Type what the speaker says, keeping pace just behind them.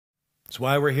That's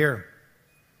why we're here,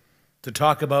 to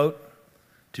talk about,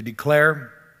 to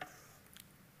declare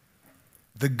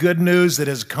the good news that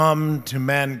has come to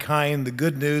mankind, the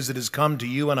good news that has come to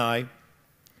you and I.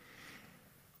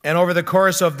 And over the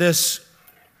course of this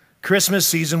Christmas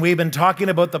season, we've been talking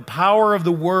about the power of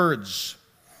the words,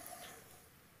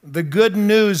 the good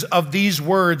news of these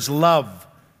words: love,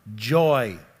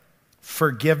 joy,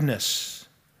 forgiveness,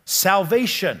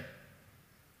 salvation,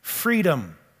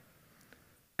 freedom,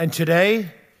 and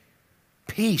today,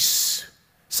 peace.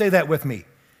 Say that with me,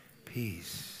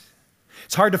 peace.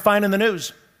 It's hard to find in the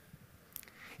news.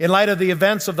 In light of the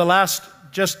events of the last,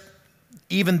 just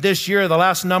even this year, the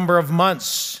last number of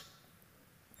months,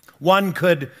 one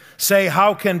could say,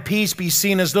 how can peace be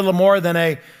seen as little more than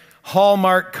a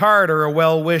Hallmark card or a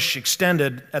well-wish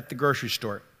extended at the grocery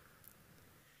store?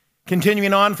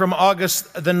 Continuing on from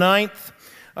August the 9th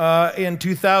in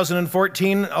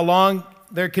 2014 along,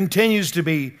 there continues to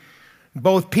be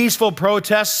both peaceful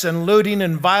protests and looting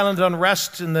and violent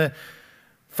unrest in the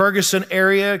Ferguson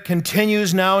area.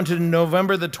 Continues now into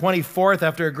November the 24th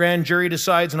after a grand jury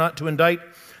decides not to indict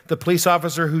the police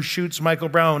officer who shoots Michael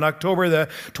Brown. October the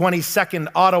 22nd,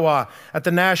 Ottawa, at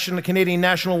the Canadian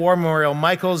National War Memorial,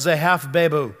 Michael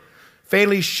Zehaf-Bebu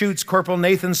fatally shoots Corporal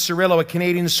Nathan Cirillo, a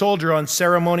Canadian soldier on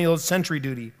ceremonial sentry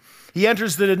duty. He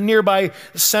enters the nearby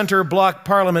Centre Block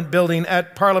Parliament building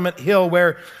at Parliament Hill,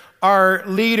 where our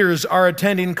leaders are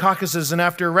attending caucuses, and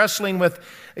after wrestling with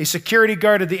a security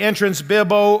guard at the entrance,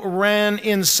 Bebu ran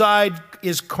inside,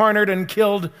 is cornered and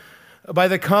killed by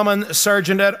the Common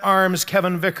Sergeant-at-Arms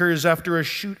Kevin Vickers after a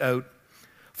shootout.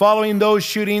 Following those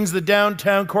shootings, the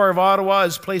downtown core of Ottawa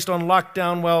is placed on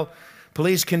lockdown while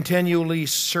police continually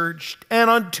searched. And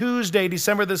on Tuesday,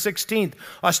 December the 16th,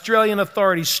 Australian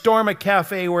authorities storm a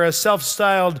cafe where a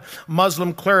self-styled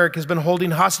Muslim cleric has been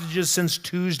holding hostages since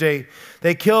Tuesday.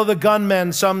 They kill the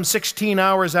gunmen some 16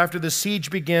 hours after the siege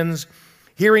begins.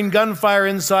 Hearing gunfire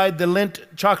inside the Lindt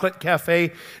Chocolate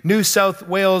Cafe, New South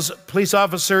Wales police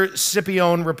officer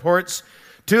Scipione reports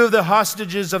 2 of the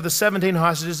hostages of the 17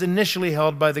 hostages initially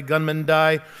held by the gunmen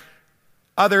die.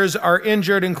 Others are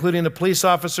injured, including a police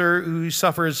officer who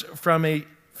suffers from a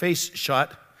face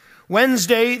shot.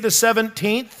 Wednesday, the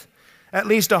 17th, at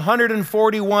least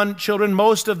 141 children,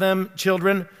 most of them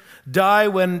children, die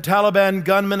when Taliban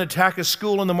gunmen attack a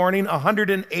school in the morning.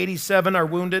 187 are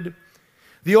wounded.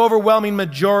 The overwhelming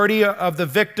majority of the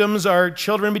victims are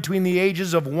children between the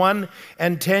ages of 1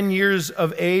 and 10 years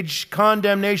of age.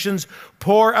 Condemnations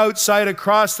pour outside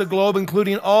across the globe,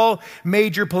 including all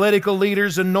major political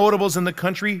leaders and notables in the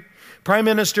country. Prime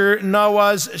Minister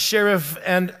Nawaz Sharif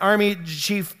and Army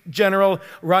Chief General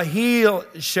Raheel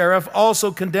Sharif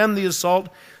also condemned the assault.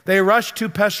 They rushed to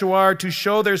Peshawar to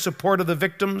show their support of the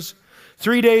victims.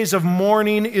 3 days of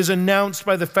mourning is announced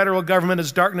by the federal government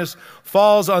as darkness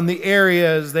falls on the area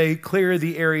as they clear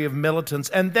the area of militants.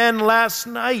 And then last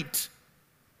night,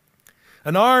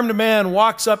 an armed man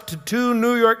walks up to 2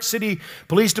 New York City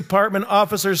Police Department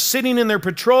officers sitting in their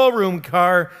patrol room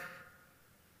car.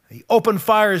 He opened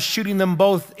fire, shooting them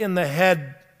both in the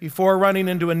head before running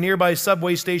into a nearby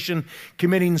subway station,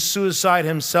 committing suicide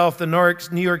himself. The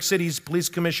New York City's police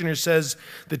commissioner says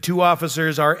the 2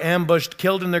 officers are ambushed,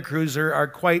 killed in their cruiser, are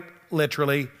quite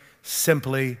literally,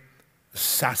 simply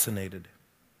assassinated.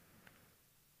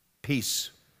 Peace.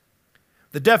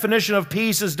 The definition of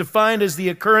peace is defined as the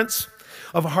occurrence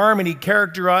of harmony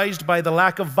characterized by the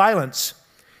lack of violence,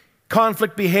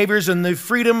 conflict behaviors, and the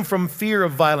freedom from fear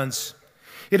of violence.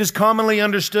 It is commonly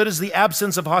understood as the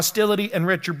absence of hostility and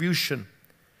retribution.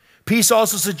 Peace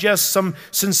also suggests some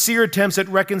sincere attempts at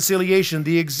reconciliation,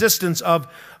 the existence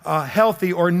of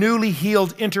healthy or newly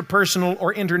healed interpersonal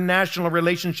or international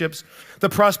relationships, the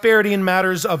prosperity in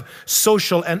matters of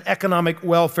social and economic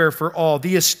welfare for all,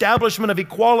 the establishment of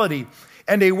equality,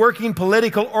 and a working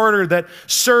political order that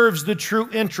serves the true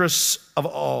interests of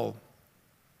all.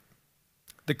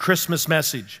 The Christmas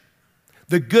message,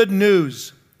 the good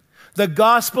news. The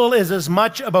gospel is as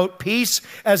much about peace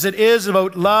as it is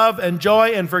about love and joy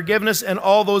and forgiveness and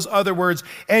all those other words.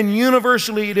 And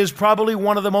universally, it is probably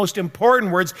one of the most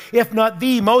important words, if not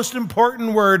the most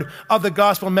important word of the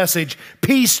gospel message: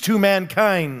 peace to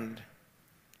mankind.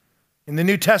 In the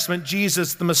New Testament,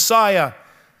 Jesus, the Messiah,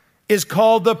 is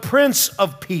called the Prince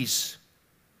of Peace.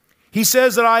 He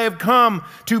says that I have come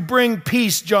to bring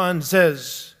peace, John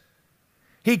says.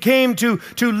 He came to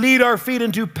lead our feet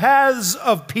into paths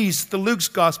of peace, the Luke's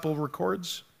gospel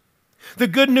records. The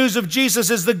good news of Jesus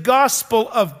is the gospel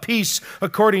of peace,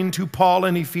 according to Paul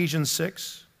in Ephesians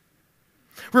 6.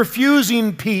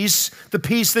 Refusing peace, the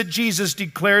peace that Jesus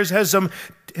declares, has some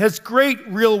has great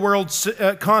real-world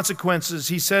consequences.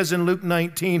 He says in Luke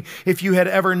 19, if you had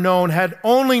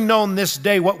only known this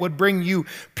day what would bring you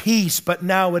peace, but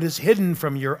now it is hidden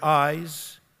from your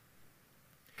eyes.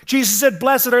 Jesus said,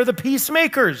 blessed are the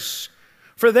peacemakers,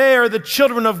 for they are the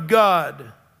children of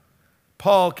God.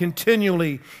 Paul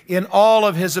continually, in all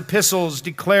of his epistles,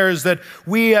 declares that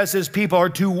we as his people are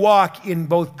to walk in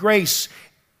both grace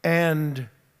and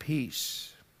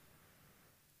peace.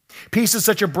 Peace is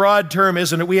such a broad term,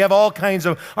 isn't it? We have all kinds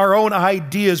of our own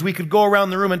ideas. We could go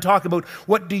around the room and talk about,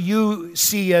 what do you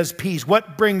see as peace?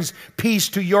 What brings peace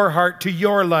to your heart, to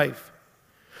your life?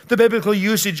 The biblical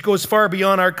usage goes far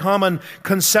beyond our common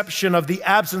conception of the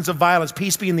absence of violence,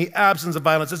 peace being the absence of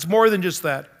violence. It's more than just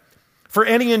that. For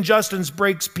any injustice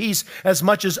breaks peace as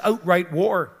much as outright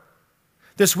war.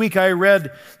 This week I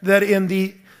read that in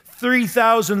the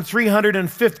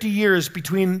 3,350 years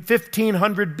between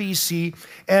 1500 BC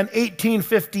and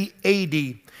 1850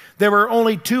 AD, there were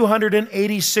only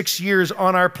 286 years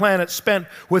on our planet spent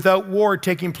without war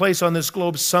taking place on this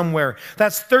globe somewhere.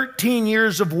 That's 13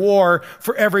 years of war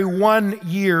for every 1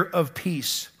 year of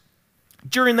peace.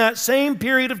 During that same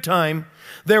period of time,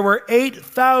 there were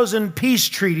 8,000 peace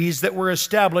treaties that were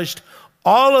established,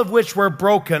 all of which were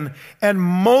broken, and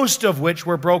most of which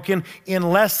were broken in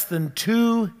less than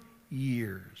 2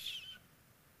 years.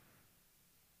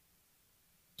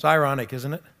 It's ironic,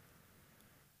 isn't it?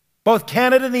 Both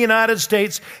Canada and the United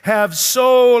States have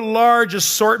so large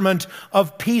assortment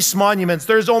of peace monuments.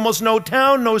 There's almost no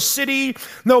town, no city,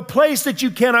 no place that you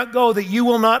cannot go that you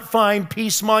will not find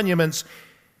peace monuments.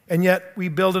 And yet we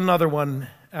build another one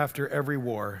after every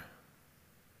war.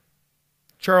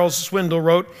 Charles Swindoll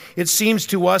wrote, it seems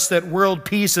to us that world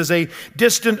peace is a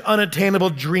distant, unattainable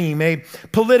dream, a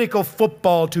political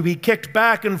football to be kicked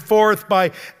back and forth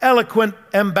by eloquent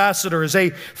ambassadors, a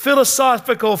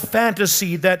philosophical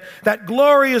fantasy, that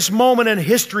glorious moment in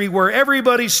history where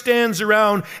everybody stands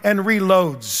around and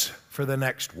reloads for the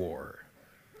next war.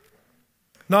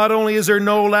 Not only is there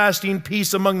no lasting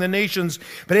peace among the nations,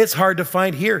 but it's hard to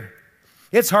find here.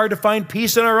 It's hard to find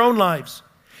peace in our own lives.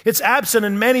 It's absent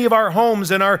in many of our homes,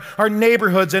 in our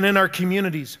neighborhoods, and in our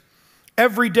communities.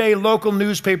 Everyday local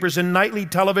newspapers and nightly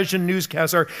television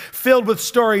newscasts are filled with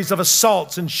stories of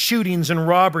assaults and shootings and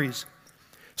robberies.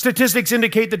 Statistics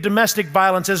indicate that domestic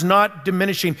violence is not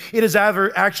diminishing. It is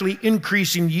actually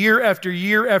increasing year after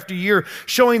year after year,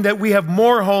 showing that we have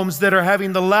more homes that are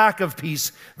having the lack of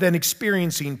peace than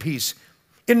experiencing peace.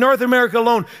 In North America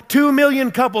alone, 2 million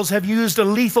couples have used a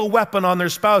lethal weapon on their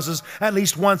spouses at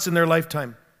least once in their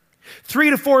lifetime. 3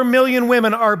 to 4 million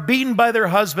women are beaten by their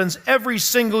husbands every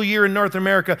single year in North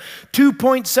America.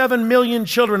 2.7 million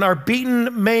children are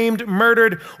beaten, maimed,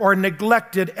 murdered, or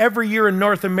neglected every year in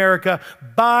North America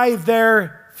by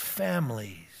their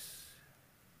families.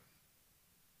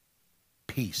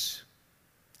 Peace.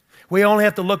 We only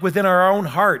have to look within our own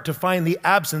heart to find the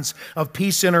absence of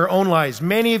peace in our own lives.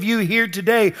 Many of you here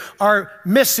today are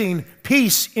missing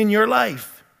peace in your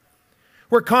life.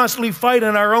 We're constantly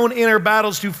fighting our own inner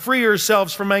battles to free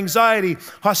ourselves from anxiety,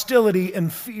 hostility,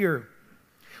 and fear.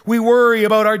 We worry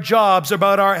about our jobs,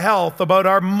 about our health, about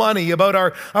our money, about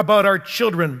our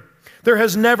children. There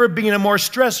has never been a more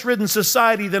stress-ridden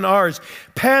society than ours.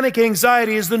 Panic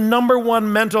anxiety is the #1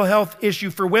 mental health issue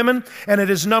for women, and it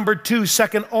is #2,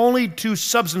 second only to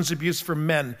substance abuse for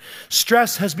men.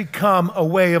 Stress has become a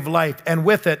way of life, and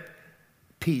with it,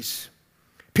 peace.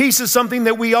 Peace is something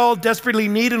that we all desperately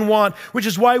need and want, which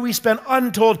is why we spend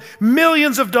untold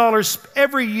millions of dollars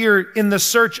every year in the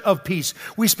search of peace.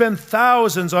 We spend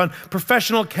thousands on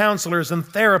professional counselors and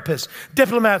therapists.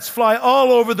 Diplomats fly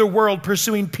all over the world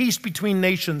pursuing peace between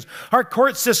nations. Our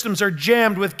court systems are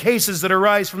jammed with cases that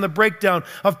arise from the breakdown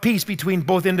of peace between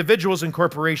both individuals and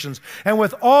corporations. And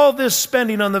with all this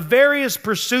spending on the various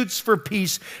pursuits for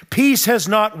peace, peace has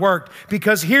not worked.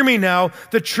 Because hear me now,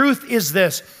 the truth is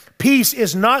this: peace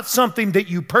is not something that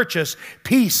you purchase.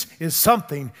 Peace is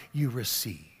something you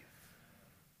receive.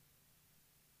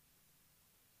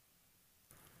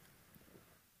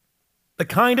 The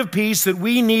kind of peace that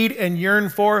we need and yearn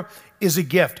for is a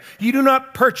gift. You do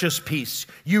not purchase peace.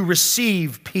 You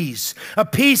receive peace. A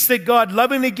peace that God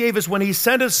lovingly gave us when He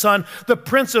sent His Son, the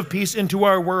Prince of Peace, into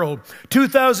our world.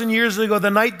 2,000 years ago,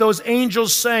 the night those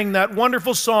angels sang that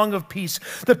wonderful song of peace,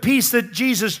 the peace that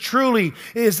Jesus truly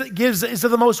gives is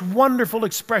the most wonderful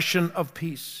expression of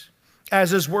peace.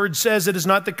 As his word says, it is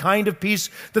not the kind of peace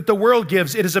that the world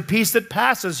gives. It is a peace that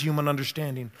passes human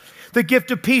understanding. The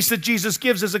gift of peace that Jesus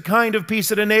gives is a kind of peace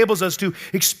that enables us to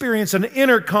experience an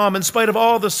inner calm in spite of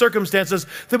all the circumstances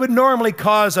that would normally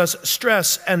cause us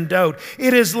stress and doubt.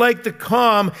 It is like the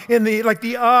calm like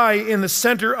the eye in the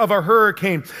center of a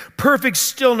hurricane, perfect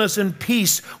stillness and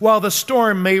peace while the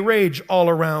storm may rage all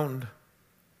around.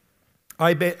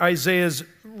 Isaiah's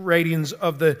writings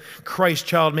of the Christ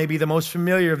child may be the most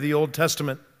familiar of the Old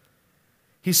Testament.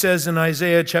 He says in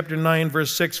Isaiah chapter 9,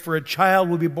 verse 6, "For a child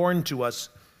will be born to us,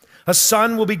 a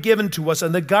son will be given to us,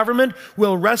 and the government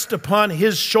will rest upon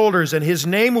his shoulders, and his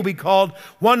name will be called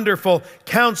Wonderful,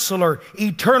 Counselor,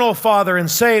 Eternal Father," and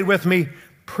say it with me,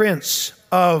 "Prince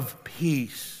of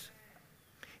Peace."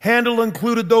 Handel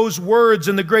included those words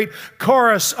in the great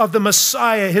chorus of the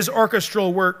Messiah, his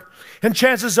orchestral work. And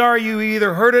chances are you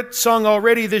either heard it sung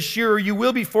already this year or you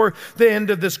will before the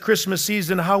end of this Christmas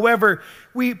season. However,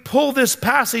 we pull this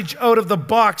passage out of the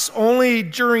box only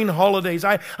during holidays.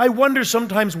 I wonder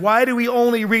sometimes, why do we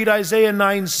only read Isaiah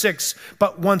 9:6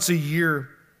 but once a year?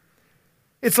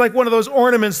 It's like one of those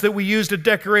ornaments that we use to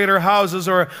decorate our houses,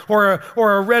 or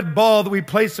a red ball that we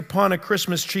place upon a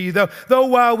Christmas tree. Though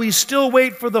while we still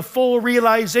wait for the full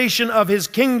realization of his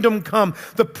kingdom come,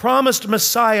 the promised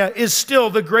Messiah is still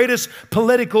the greatest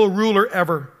political ruler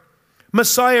ever.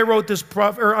 Isaiah wrote this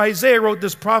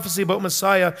prophecy about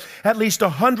Messiah at least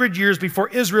 100 years before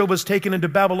Israel was taken into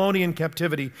Babylonian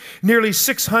captivity, nearly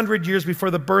 600 years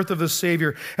before the birth of the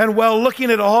Savior. And while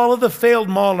looking at all of the failed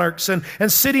monarchs and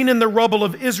sitting in the rubble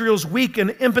of Israel's weak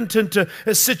and impotent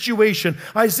situation,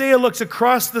 Isaiah looks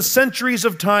across the centuries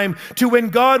of time to when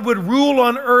God would rule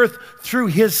on earth through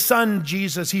his son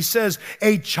Jesus. He says,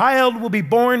 "A child will be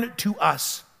born to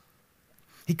us."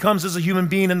 He comes as a human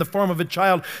being in the form of a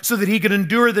child so that he could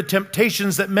endure the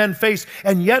temptations that men face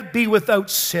and yet be without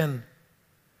sin.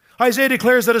 Isaiah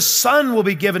declares that a son will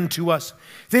be given to us,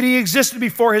 that he existed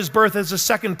before his birth as the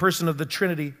second person of the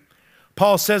Trinity.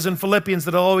 Paul says in Philippians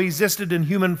that although he existed in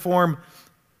human form,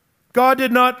 he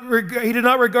did not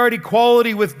regard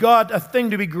equality with God a thing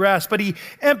to be grasped, but he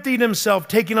emptied himself,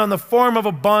 taking on the form of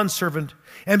a bondservant,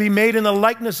 and be made in the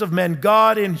likeness of men,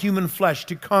 God in human flesh,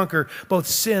 to conquer both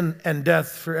sin and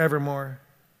death forevermore.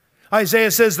 Isaiah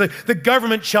says that the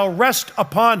government shall rest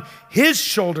upon his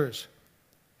shoulders,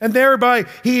 and thereby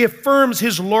he affirms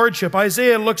his lordship.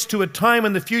 Isaiah looks to a time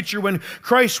in the future when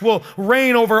Christ will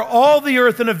reign over all the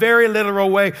earth in a very literal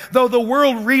way. Though the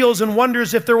world reels and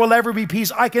wonders if there will ever be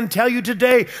peace, I can tell you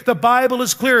today, the Bible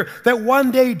is clear that one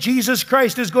day Jesus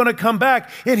Christ is going to come back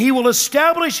and he will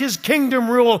establish his kingdom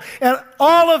rule, and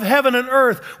all of heaven and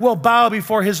earth will bow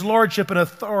before his lordship and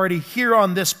authority here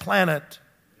on this planet.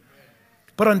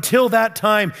 But until that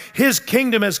time, his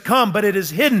kingdom has come, but it is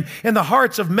hidden in the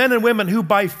hearts of men and women who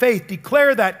by faith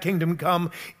declare that kingdom come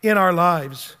in our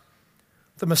lives.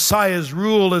 The Messiah's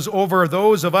rule is over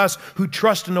those of us who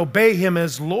trust and obey him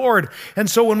as Lord. And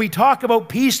so when we talk about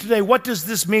peace today, what does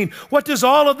this mean? What does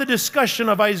all of the discussion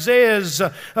of Isaiah's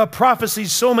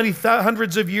prophecies so many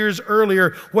hundreds of years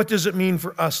earlier, what does it mean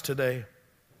for us today?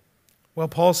 Well,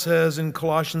 Paul says in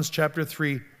Colossians chapter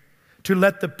 3, to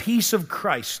let the peace of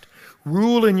Christ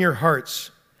rule in your hearts,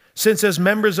 since as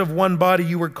members of one body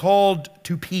you were called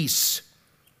to peace,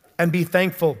 and be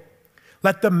thankful.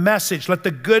 Let the message, let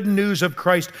the good news of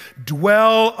Christ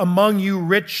dwell among you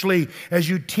richly as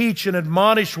you teach and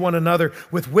admonish one another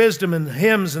with wisdom and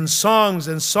hymns and songs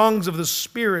of the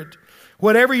Spirit.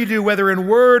 Whatever you do, whether in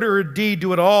word or deed,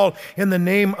 do it all in the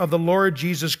name of the Lord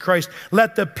Jesus Christ.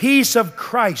 Let the peace of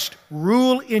Christ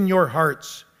rule in your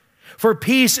hearts. For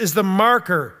peace is the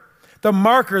marker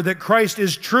that Christ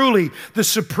is truly the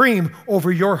supreme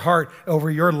over your heart,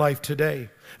 over your life today.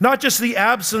 Not just the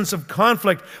absence of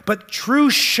conflict, but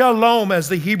true shalom, as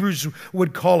the Hebrews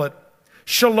would call it.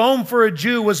 Shalom for a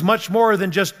Jew was much more than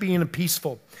just being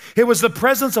peaceful. It was the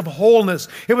presence of wholeness.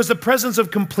 It was the presence of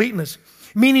completeness,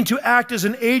 meaning to act as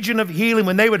an agent of healing.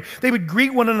 When they would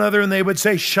greet one another and they would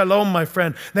say, "Shalom, my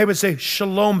friend." They would say,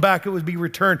 "Shalom" back. It would be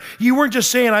returned. You weren't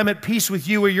just saying, "I'm at peace with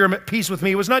you," or "You're at peace with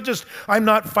me." It was not just, "I'm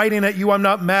not fighting at you, I'm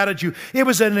not mad at you." It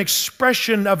was an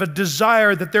expression of a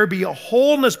desire that there be a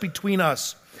wholeness between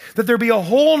us, that there be a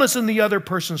wholeness in the other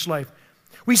person's life.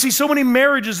 We see so many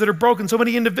marriages that are broken, so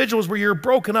many individuals where you're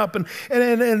broken up, and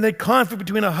the conflict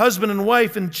between a husband and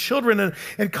wife and children,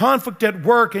 and conflict at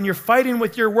work, and you're fighting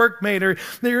with your workmate, or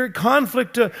you're in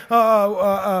conflict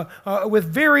with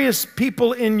various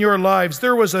people in your lives.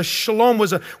 There was a shalom,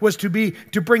 was to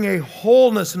bring a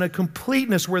wholeness and a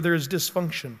completeness where there is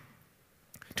dysfunction.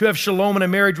 To have shalom in a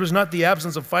marriage was not the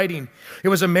absence of fighting. It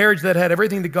was a marriage that had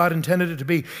everything that God intended it to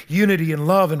be: unity and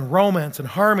love and romance and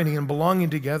harmony and belonging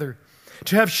together.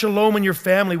 To have shalom in your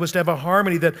family was to have a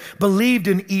harmony that believed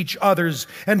in each other's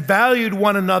and valued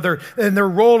one another and their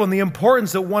role and the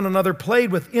importance that one another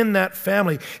played within that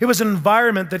family. It was an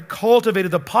environment that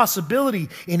cultivated the possibility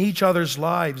in each other's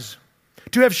lives.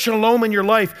 To have shalom in your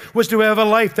life was to have a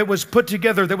life that was put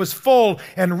together, that was full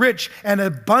and rich and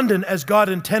abundant as God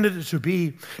intended it to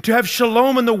be. To have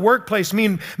shalom in the workplace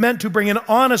meant to bring an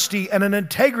honesty and an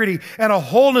integrity and a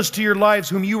wholeness to your lives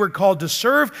whom you were called to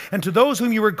serve and to those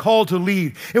whom you were called to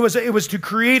lead. It was to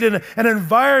create an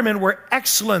environment where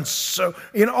excellence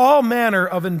in all manner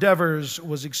of endeavors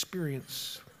was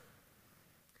experienced.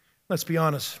 Let's be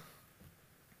honest.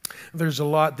 There's a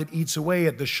lot that eats away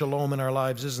at the shalom in our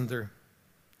lives, isn't there?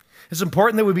 It's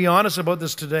important that we be honest about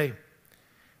this today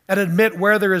and admit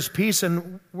where there is peace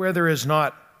and where there is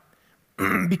not.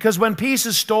 Because when peace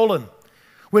is stolen,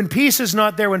 when peace is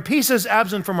not there, when peace is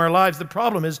absent from our lives, the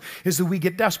problem is that we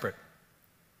get desperate.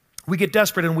 We get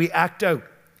desperate and we act out.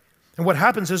 And what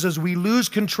happens is we lose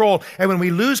control. And when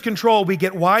we lose control, we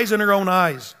get wise in our own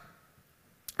eyes.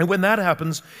 And when that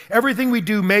happens, everything we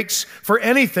do makes for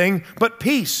anything but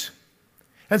peace.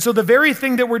 And so the very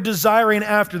thing that we're desiring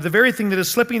after, the very thing that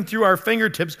is slipping through our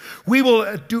fingertips, we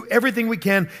will do everything we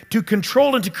can to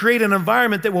control and to create an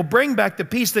environment that will bring back the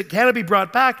peace that cannot be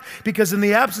brought back, because in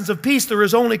the absence of peace, there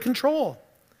is only control.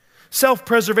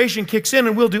 Self-preservation kicks in,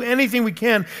 and we'll do anything we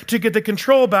can to get the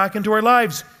control back into our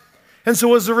lives. And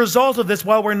so as a result of this,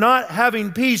 while we're not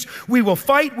having peace, we will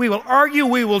fight, we will argue,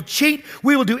 we will cheat,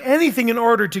 we will do anything in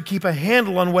order to keep a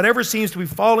handle on whatever seems to be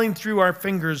falling through our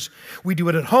fingers. We do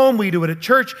it at home, we do it at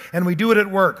church, and we do it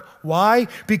at work. Why?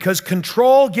 Because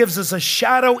control gives us a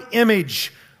shadow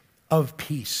image of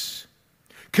peace.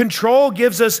 Control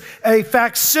gives us a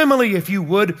facsimile, if you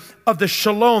would, of the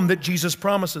shalom that Jesus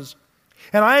promises.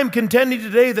 And I am contending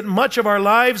today that much of our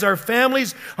lives, our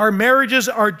families, our marriages,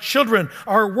 our children,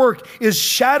 our work is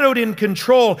shadowed in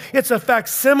control. It's a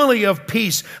facsimile of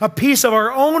peace, a piece of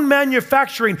our own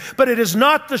manufacturing, but it is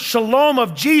not the shalom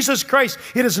of Jesus Christ.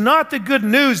 It is not the good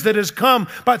news that has come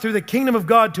through the kingdom of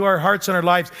God to our hearts and our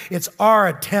lives. It's our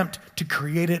attempt to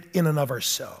create it in and of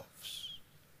ourselves.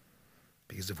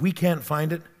 Because if we can't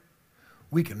find it,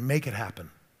 we can make it happen.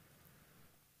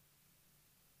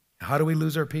 How do we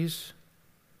lose our peace?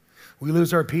 We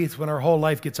lose our peace when our whole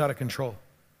life gets out of control.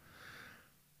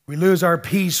 We lose our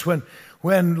peace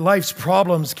when life's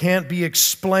problems can't be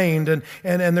explained and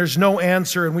there's no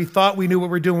answer, and we thought we knew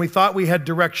what we're doing. We thought we had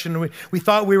direction. We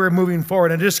thought we were moving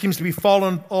forward, and it just seems to be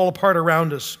falling all apart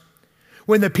around us.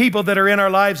 When the people that are in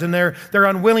our lives and they're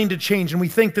unwilling to change, and we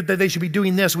think that they should be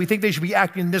doing this, we think they should be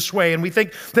acting this way, and we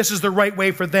think this is the right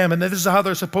way for them, and that this is how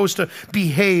they're supposed to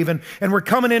behave. And we're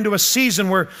coming into a season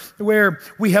where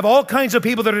we have all kinds of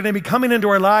people that are going to be coming into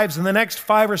our lives in the next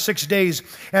 5 or 6 days.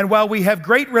 And while we have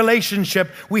great relationship,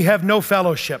 we have no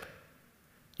fellowship.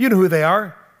 You know who they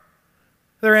are.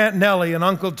 They're Aunt Nellie and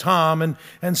Uncle Tom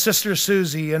and Sister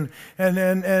Susie and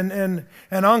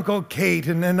Uncle Kate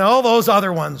and all those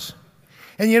other ones.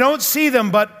 And you don't see them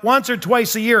but once or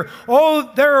twice a year.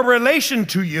 Oh, they're a relation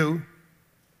to you.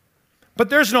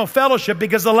 But there's no fellowship,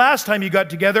 because the last time you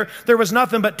got together, there was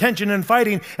nothing but tension and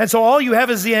fighting. And so all you have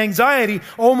is the anxiety.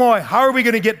 Oh my, how are we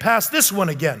going to get past this one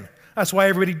again? That's why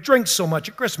everybody drinks so much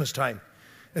at Christmas time.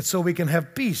 It's so we can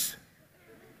have peace.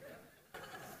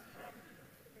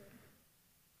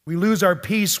 We lose our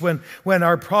peace when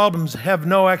our problems have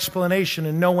no explanation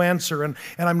and no answer, and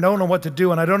I don't know what to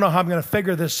do, and I don't know how I'm going to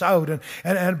figure this out,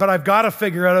 but I've got to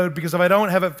figure it out, because if I don't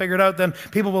have it figured out, then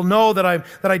people will know that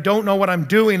I don't know what I'm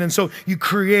doing. And so you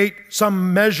create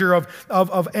some measure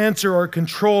of answer or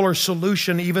control or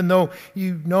solution, even though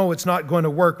you know it's not going to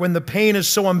work. When the pain is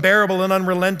so unbearable and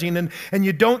unrelenting, and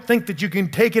you don't think that you can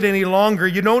take it any longer,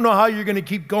 you don't know how you're going to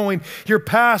keep going. Your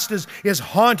past is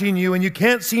haunting you, and you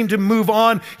can't seem to move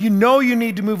on. You know you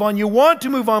need to move on. You want to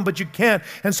move on, but you can't.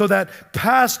 And so that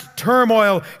past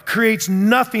turmoil creates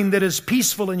nothing that is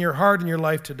peaceful in your heart and your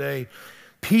life today.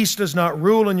 Peace does not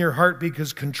rule in your heart,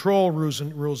 because control rules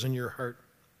in your heart.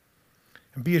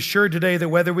 And be assured today that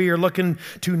whether we are looking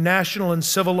to national and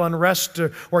civil unrest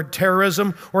or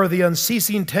terrorism or the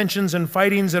unceasing tensions and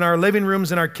fightings in our living rooms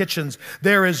and our kitchens,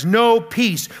 there is no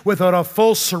peace without a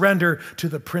full surrender to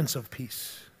the Prince of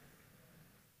Peace.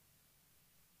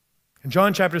 In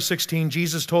John chapter 16,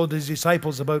 Jesus told his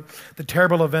disciples about the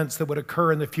terrible events that would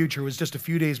occur in the future. It was just a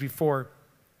few days before.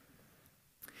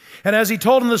 And as he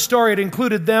told them the story, it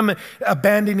included them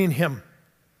abandoning him,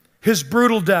 his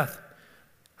brutal death,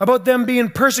 about them being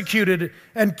persecuted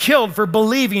and killed for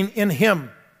believing in him.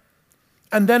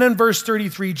 And then in verse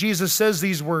 33, Jesus says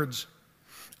these words,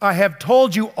 I have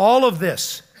told you all of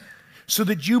this so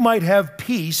that you might have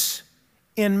peace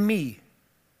in me.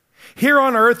 Here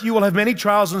on earth you will have many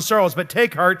trials and sorrows, but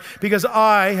take heart because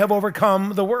I have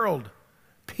overcome the world.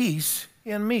 Peace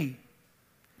in me.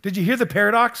 Did you hear the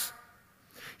paradox?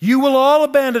 You will all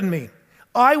abandon me.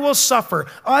 I will suffer.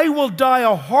 I will die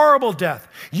a horrible death.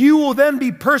 You will then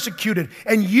be persecuted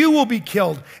and you will be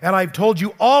killed. And I've told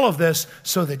you all of this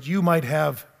so that you might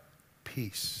have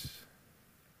peace.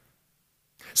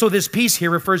 So this peace here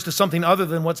refers to something other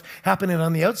than what's happening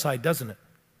on the outside, doesn't it?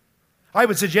 I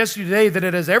would suggest to you today that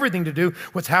it has everything to do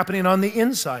with what's happening on the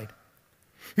inside.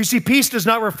 You see, peace does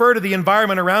not refer to the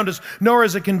environment around us, nor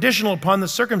is it conditional upon the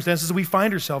circumstances we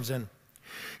find ourselves in.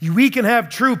 We can have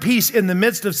true peace in the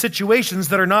midst of situations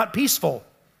that are not peaceful.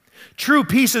 True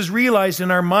peace is realized in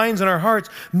our minds and our hearts,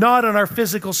 not in our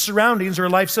physical surroundings or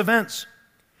life's events.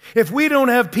 If we don't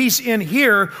have peace in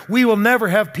here, we will never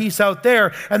have peace out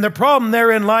there. And the problem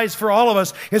therein lies for all of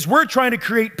us is we're trying to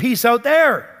create peace out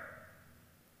there.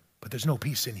 But there's no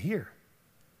peace in here.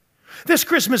 This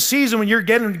Christmas season, when you're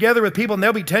getting together with people and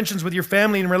there'll be tensions with your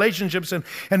family and relationships and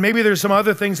maybe there's some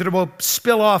other things that will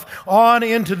spill off on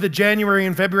into the January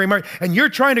and February, March, and you're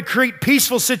trying to create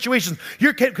peaceful situations.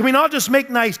 Can we not just make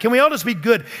nice? Can we all just be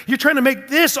good? You're trying to make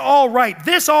this all right.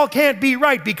 This all can't be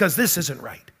right because this isn't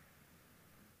right.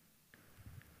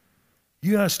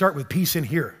 You got to start with peace in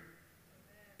here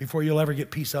before you'll ever get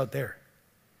peace out there.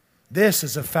 This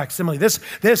is a facsimile. This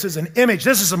is an image.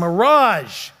 This is a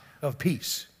mirage of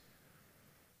peace.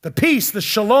 The peace, the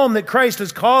shalom that Christ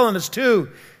is calling us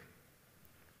to,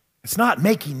 it's not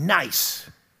making nice.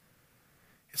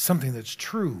 It's something that's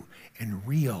true and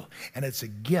real, and it's a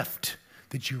gift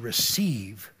that you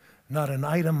receive, not an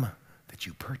item that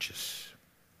you purchase.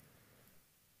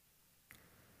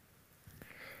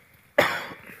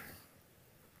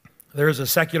 There is a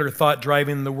secular thought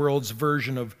driving the world's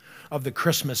version of the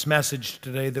Christmas message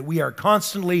today that we are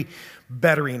constantly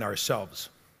bettering ourselves.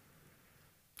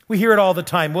 We hear it all the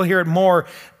time. We'll hear it more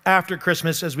after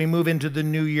Christmas as we move into the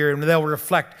new year, and they'll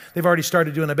reflect. They've already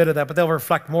started doing a bit of that, but they'll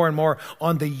reflect more and more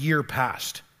on the year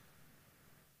past.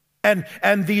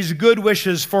 And these good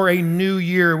wishes for a new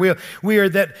year. We are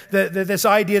this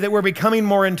idea that we're becoming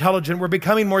more intelligent, we're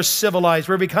becoming more civilized,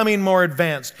 we're becoming more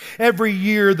advanced. Every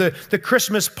year, the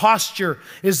Christmas posture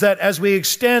is that as we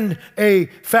extend a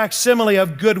facsimile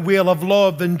of goodwill, of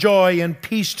love and joy and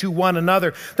peace to one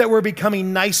another, that we're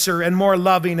becoming nicer and more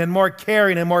loving and more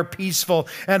caring and more peaceful,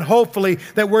 and hopefully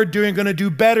that we're going to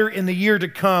do better in the year to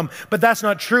come. But that's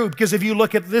not true, because if you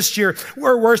look at this year,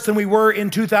 we're worse than we were in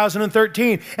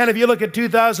 2013. And if you look at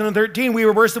 2013, we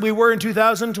were worse than we were in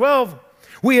 2012.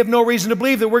 We have no reason to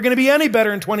believe that we're going to be any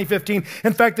better in 2015.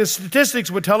 In fact, the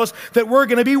statistics would tell us that we're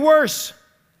going to be worse.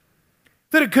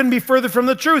 That it couldn't be further from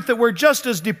the truth, that we're just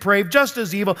as depraved, just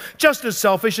as evil, just as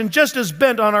selfish, and just as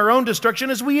bent on our own destruction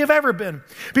as we have ever been.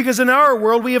 Because in our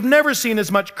world, we have never seen as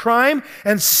much crime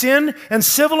and sin and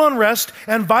civil unrest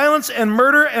and violence and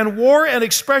murder and war and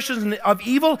expressions of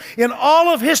evil in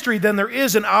all of history than there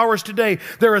is in ours today.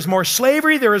 There is more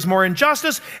slavery, there is more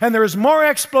injustice, and there is more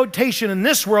exploitation in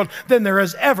this world than there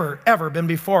has ever been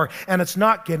before. And it's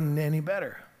not getting any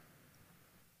better.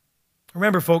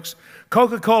 Remember, folks,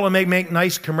 Coca-Cola may make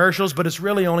nice commercials, but it's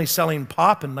really only selling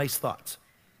pop and nice thoughts.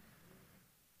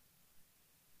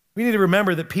 We need to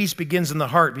remember that peace begins in the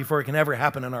heart before it can ever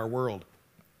happen in our world.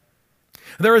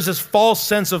 There is this false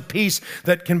sense of peace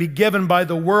that can be given by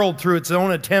the world through its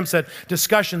own attempts at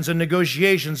discussions and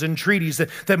negotiations and treaties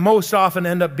that most often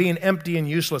end up being empty and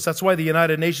useless. That's why the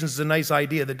United Nations is a nice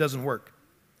idea that doesn't work.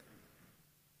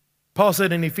 Paul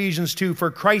said in Ephesians 2, "For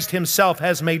Christ himself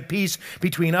has made peace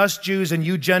between us Jews and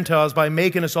you Gentiles by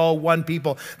making us all one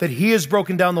people, that he has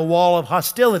broken down the wall of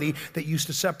hostility that used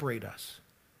to separate us."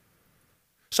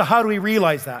 So how do we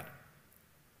realize that?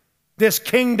 This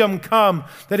kingdom come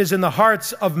that is in the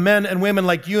hearts of men and women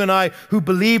like you and I who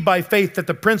believe by faith that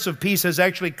the Prince of Peace has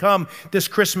actually come this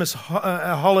Christmas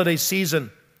holiday season.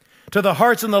 To the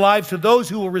hearts and the lives, to those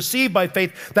who will receive by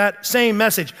faith that same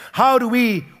message. How do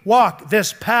we walk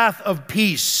this path of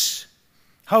peace?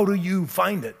 How do you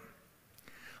find it?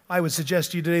 I would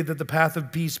suggest to you today that the path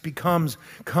of peace comes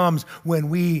when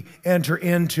we enter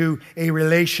into a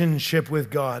relationship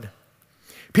with God.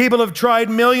 People have tried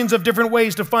millions of different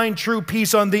ways to find true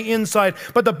peace on the inside,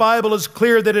 but the Bible is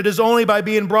clear that it is only by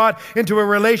being brought into a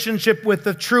relationship with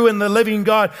the true and the living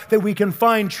God that we can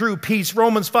find true peace.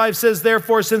 Romans 5 says,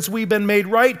 "Therefore, since we've been made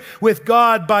right with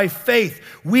God by faith,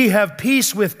 we have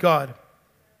peace with God."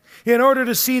 In order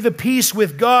to see the peace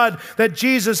with God that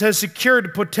Jesus has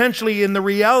secured potentially in the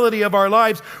reality of our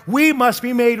lives, we must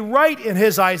be made right in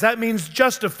His eyes. That means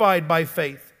justified by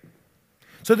faith.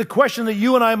 So the question that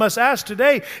you and I must ask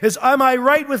today is, am I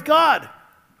right with God?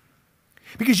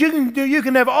 Because you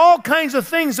can have all kinds of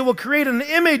things that will create an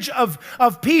image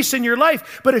of peace in your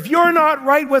life, but if you're not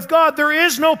right with God, there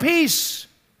is no peace.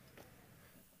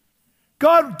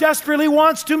 God desperately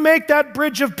wants to make that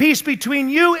bridge of peace between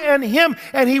you and Him,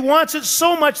 and He wants it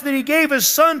so much that He gave His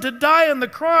Son to die on the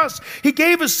cross. He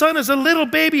gave His Son as a little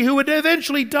baby who would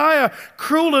eventually die a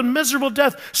cruel and miserable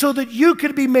death so that you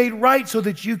could be made right, so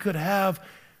that you could have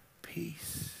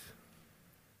peace.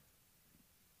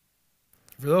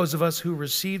 For those of us who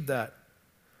received that,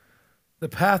 the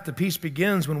path to peace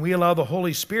begins when we allow the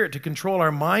Holy Spirit to control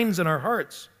our minds and our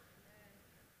hearts.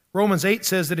 Romans 8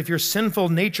 says that if your sinful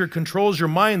nature controls your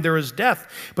mind, there is death.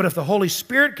 But if the Holy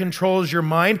Spirit controls your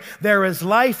mind, there is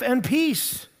life and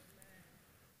peace.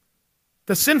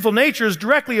 The sinful nature is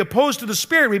directly opposed to the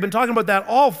Spirit. We've been talking about that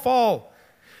all fall.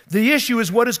 The issue is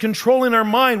what is controlling our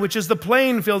mind, which is the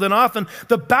playing field and often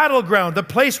the battleground, the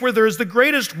place where there is the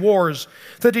greatest wars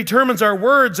that determines our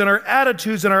words and our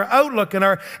attitudes and our outlook and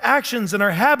our actions and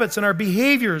our habits and our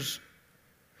behaviors.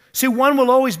 See, one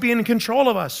will always be in control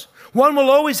of us. One will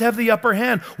always have the upper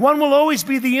hand. One will always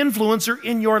be the influencer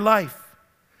in your life.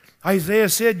 Isaiah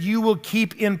said, you will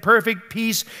keep in perfect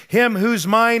peace him whose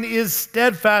mind is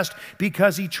steadfast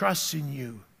because he trusts in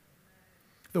you.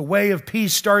 The way of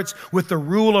peace starts with the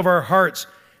rule of our hearts,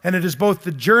 and it is both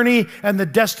the journey and the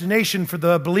destination for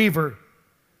the believer.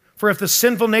 For if the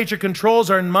sinful nature controls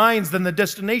our minds, then the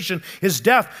destination is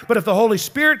death. But if the Holy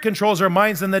Spirit controls our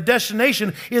minds, then the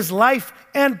destination is life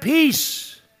and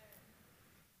peace.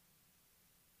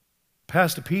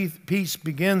 Path to peace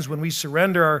begins when we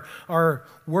surrender our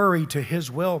worry to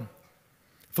His will.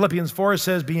 Philippians 4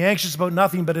 says, be anxious about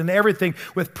nothing, but in everything,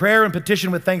 with prayer and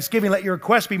petition, with thanksgiving, let your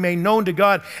requests be made known to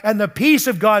God. And the peace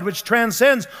of God, which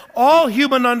transcends all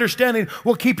human understanding,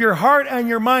 will keep your heart and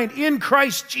your mind in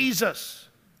Christ Jesus.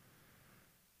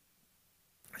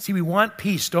 See, we want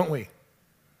peace, don't we?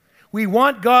 We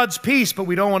want God's peace, but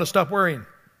we don't want to stop worrying.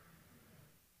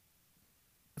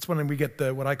 That's when we get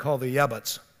what I call the yeah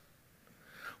buts.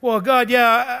 Well, God,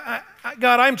 God,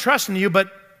 I'm trusting you,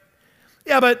 but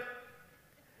God,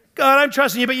 I'm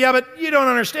trusting you, but you don't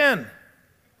understand.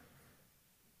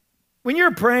 When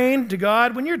you're praying to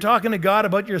God, when you're talking to God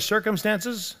about your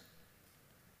circumstances,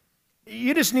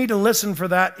 you just need to listen for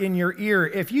that in your ear.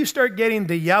 If you start getting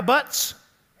the yeah buts,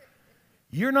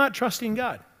 you're not trusting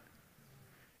God.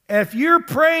 If you're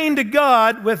praying to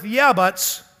God with yeah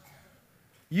buts,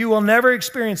 you will never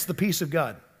experience the peace of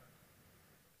God.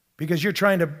 Because you're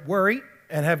trying to worry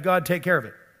and have God take care of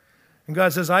it. And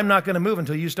God says, I'm not going to move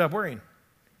until you stop worrying.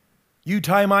 You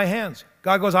tie my hands.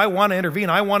 God goes, I want to intervene.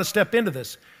 I want to step into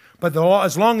this. But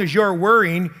as long as you're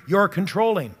worrying, you're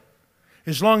controlling.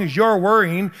 As long as you're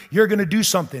worrying, you're going to do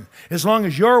something. As long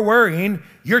as you're worrying,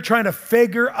 you're trying to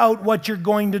figure out what you're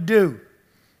going to do.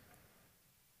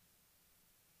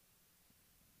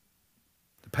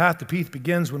 The path to peace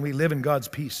begins when we live in God's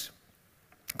peace.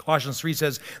 Colossians 3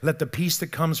 says, let the peace that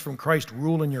comes from Christ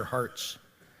rule in your hearts.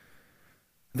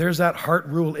 There's that heart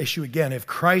rule issue again. If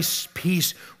Christ's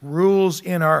peace rules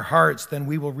in our hearts, then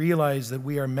we will realize that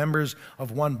we are members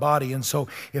of one body. And so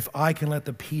if I can let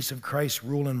the peace of Christ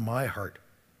rule in my heart,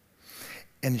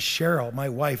 and Cheryl, my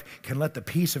wife, can let the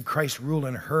peace of Christ rule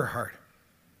in her heart,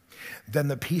 then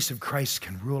the peace of Christ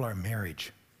can rule our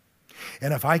marriage.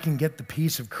 And if I can get the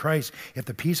peace of Christ, if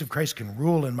the peace of Christ can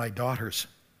rule in my daughters,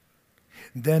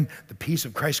 then the peace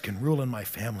of Christ can rule in my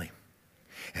family.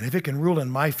 And if it can rule in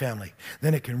my family,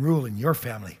 then it can rule in your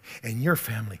family, and your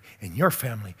family, and your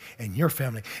family, and your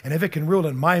family. And if it can rule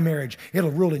in my marriage,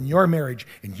 it'll rule in your marriage,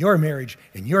 and your marriage,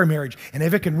 and your marriage. And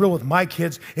if it can rule with my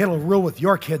kids, it'll rule with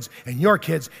your kids, and your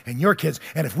kids, and your kids.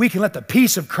 And if we can let the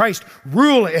peace of Christ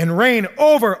rule and reign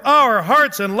over our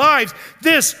hearts and lives,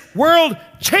 this world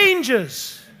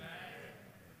changes.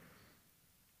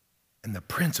 And the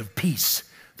Prince of Peace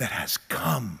that has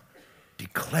come,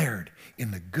 declared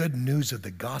in the good news of the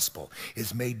gospel,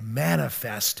 is made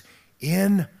manifest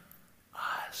in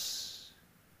us.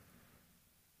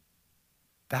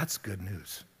 That's good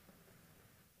news.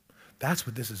 That's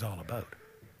what this is all about.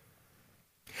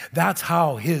 That's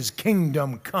how His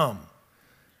kingdom come,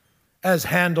 as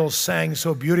Handel sang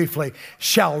so beautifully,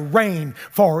 shall reign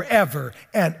forever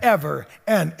and ever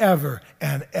and ever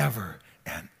and ever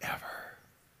and ever.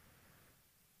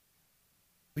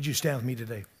 Would you stand with me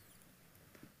today?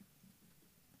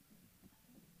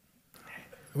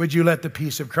 Would you let the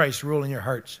peace of Christ rule in your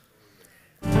hearts?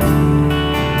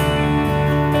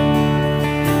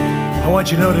 want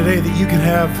you to know today that you can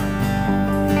have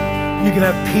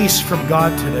peace from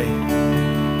God today.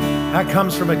 That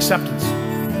comes from acceptance.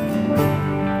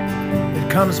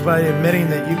 It comes by admitting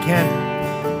that you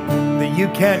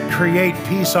can't create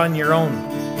peace on your own.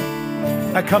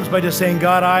 That comes by just saying,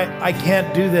 God, I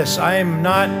can't do this. I am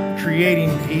not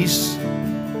creating peace.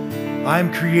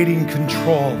 I'm creating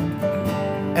control.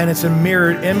 And it's a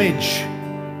mirrored image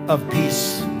of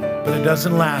peace, but it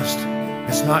doesn't last.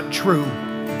 It's not true.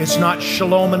 It's not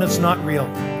shalom, and it's not real.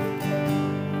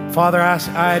 Father,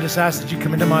 I just ask that you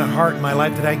come into my heart and my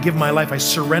life, that I give my life. I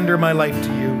surrender my life to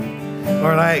you.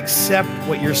 Lord, I accept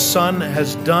what your Son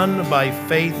has done by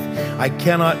faith. I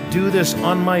cannot do this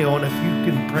on my own. If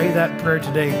you can pray that prayer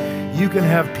today, you can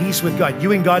have peace with God.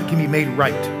 You and God can be made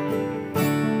right.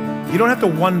 You don't have to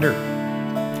wonder,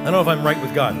 I don't know if I'm right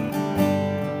with God.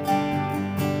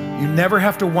 You never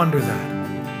have to wonder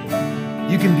that.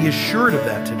 You can be assured of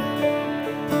that today.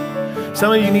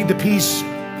 Some of you need the peace,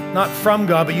 not from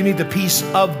God, but you need the peace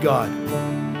of God.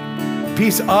 The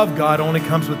peace of God only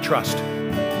comes with trust.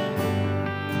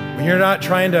 When you're not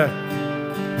trying to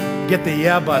get the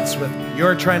yeah buts with,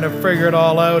 you're trying to figure it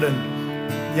all out, and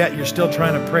yet you're still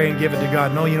trying to pray and give it to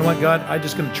God. No, you know what, God? I'm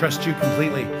just going to trust you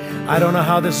completely. I don't know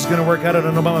how this is going to work out. I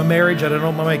don't know about my marriage. I don't know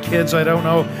about my kids. I don't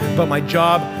know about my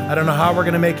job. I don't know how we're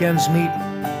going to make ends meet.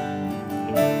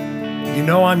 You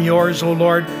know I'm yours, oh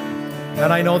Lord.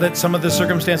 And I know that some of the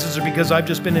circumstances are because I've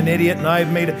just been an idiot and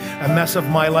I've made a mess of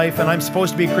my life, and I'm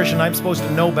supposed to be a Christian. I'm supposed to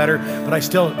know better, but I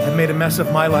still have made a mess of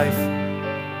my life.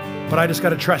 But I just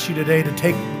got to trust you today to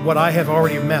take what I have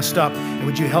already messed up, and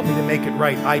would you help me to make it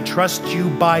right? I trust you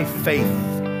by faith.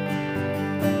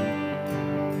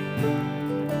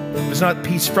 It's not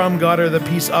peace from God or the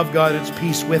peace of God, it's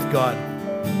peace with God.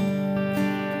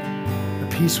 The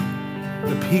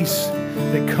peace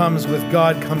that comes with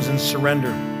God comes in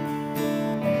surrender.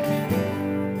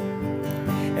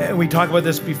 And we talked about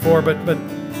this before, but the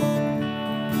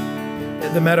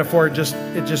metaphor it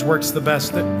just works the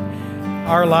best. That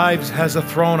our lives has a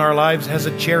throne, our lives has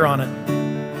a chair on it.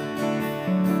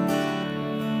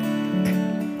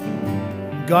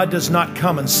 God does not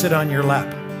come and sit on your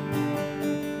lap.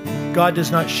 God does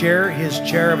not share his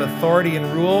chair of authority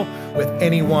and rule with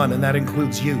anyone, and that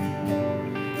includes you.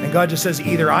 And God just says,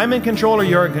 either I'm in control or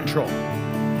you're in control.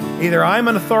 Either I'm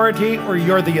an authority or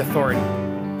you're the authority.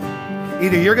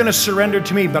 Either you're going to surrender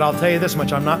to me, but I'll tell you this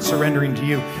much, I'm not surrendering to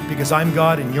you because I'm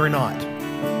God and you're not.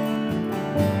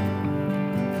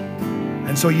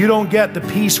 And so you don't get the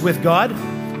peace with God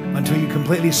until you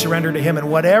completely surrender to him. And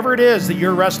whatever it is that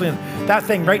you're wrestling, that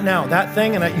thing right now, that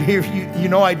thing, and you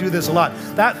know I do this a lot,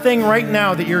 that thing right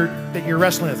now that you're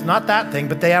wrestling with, not that thing,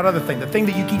 but that other thing, the thing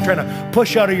that you keep trying to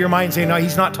push out of your mind saying, no,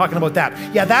 he's not talking about that.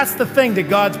 Yeah, that's the thing that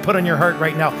God's put on your heart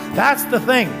right now. That's the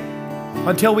thing.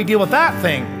 Until we deal with that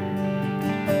thing,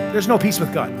 there's no peace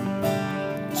with God.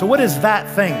 So what is that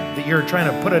thing that you're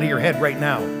trying to put out of your head right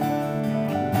now?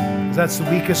 That's the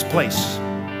weakest place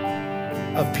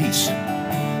of peace.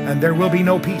 And there will be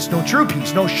no peace, no true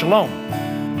peace, no shalom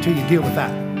until you deal with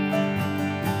that.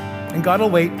 And God will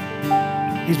wait.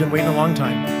 He's been waiting a long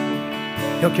time.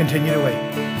 He'll continue to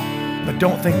wait. But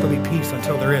don't think there'll be peace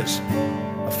until there is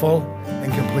a full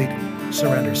and complete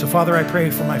surrender. So Father, I pray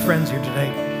for my friends here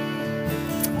today.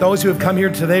 Those who have come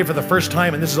here today for the first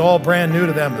time, and this is all brand new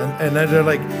to them, and they're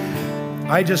like,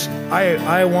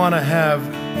 I want to have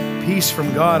peace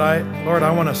from God. Lord,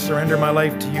 I want to surrender my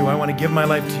life to you. I want to give my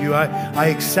life to you. I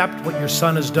accept what your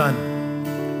Son has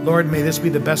done. Lord, may this be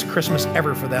the best Christmas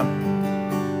ever for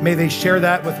them. May they share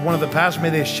that with one of the pastors.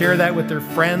 May they share that with their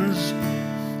friends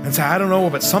and say, I don't know,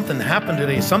 but something happened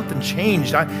today. Something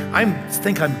changed. I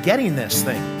think I'm getting this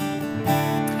thing.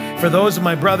 For those of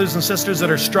my brothers and sisters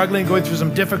that are struggling, going through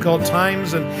some difficult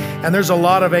times, and there's a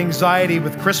lot of anxiety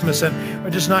with Christmas, and we're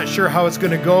just not sure how it's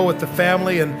going to go with the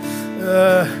family, and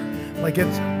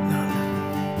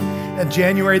in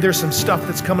January, there's some stuff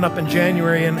that's coming up in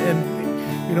January, and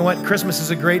you know what? Christmas is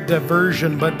a great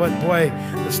diversion, but boy,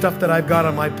 the stuff that I've got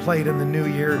on my plate in the new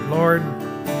year, Lord,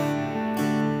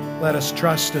 let us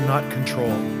trust and not control.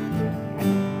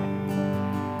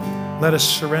 Let us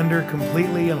surrender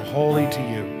completely and wholly to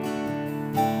you.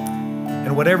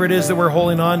 And whatever it is that we're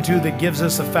holding on to that gives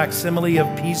us a facsimile of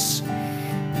peace,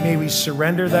 may we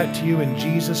surrender that to you in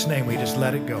Jesus' name. We just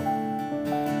let it go.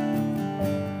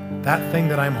 That thing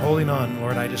that I'm holding on,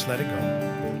 Lord, I just let it go.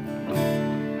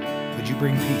 Would you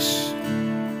bring peace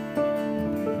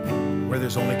where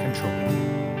there's only control?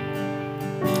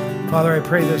 Father, I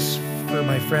pray this for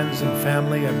my friends and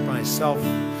family and myself,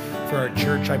 for our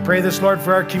church. I pray this, Lord,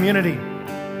 for our community.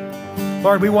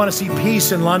 Lord, we want to see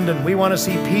peace in London. We want to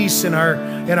see peace in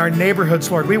our neighborhoods,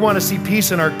 Lord. We want to see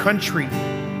peace in our country.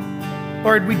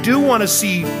 Lord, we do want to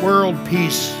see world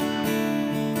peace.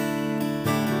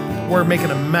 We're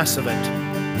making a mess of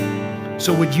it.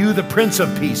 So would you, the Prince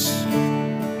of Peace,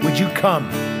 would you come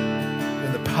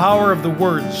in the power of the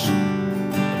words,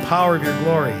 the power of your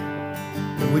glory,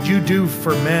 and would you do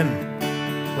for men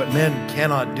what men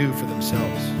cannot do for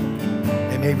themselves?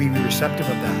 And may we be receptive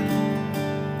of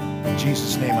that. In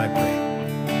Jesus' name I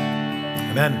pray.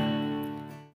 Amen.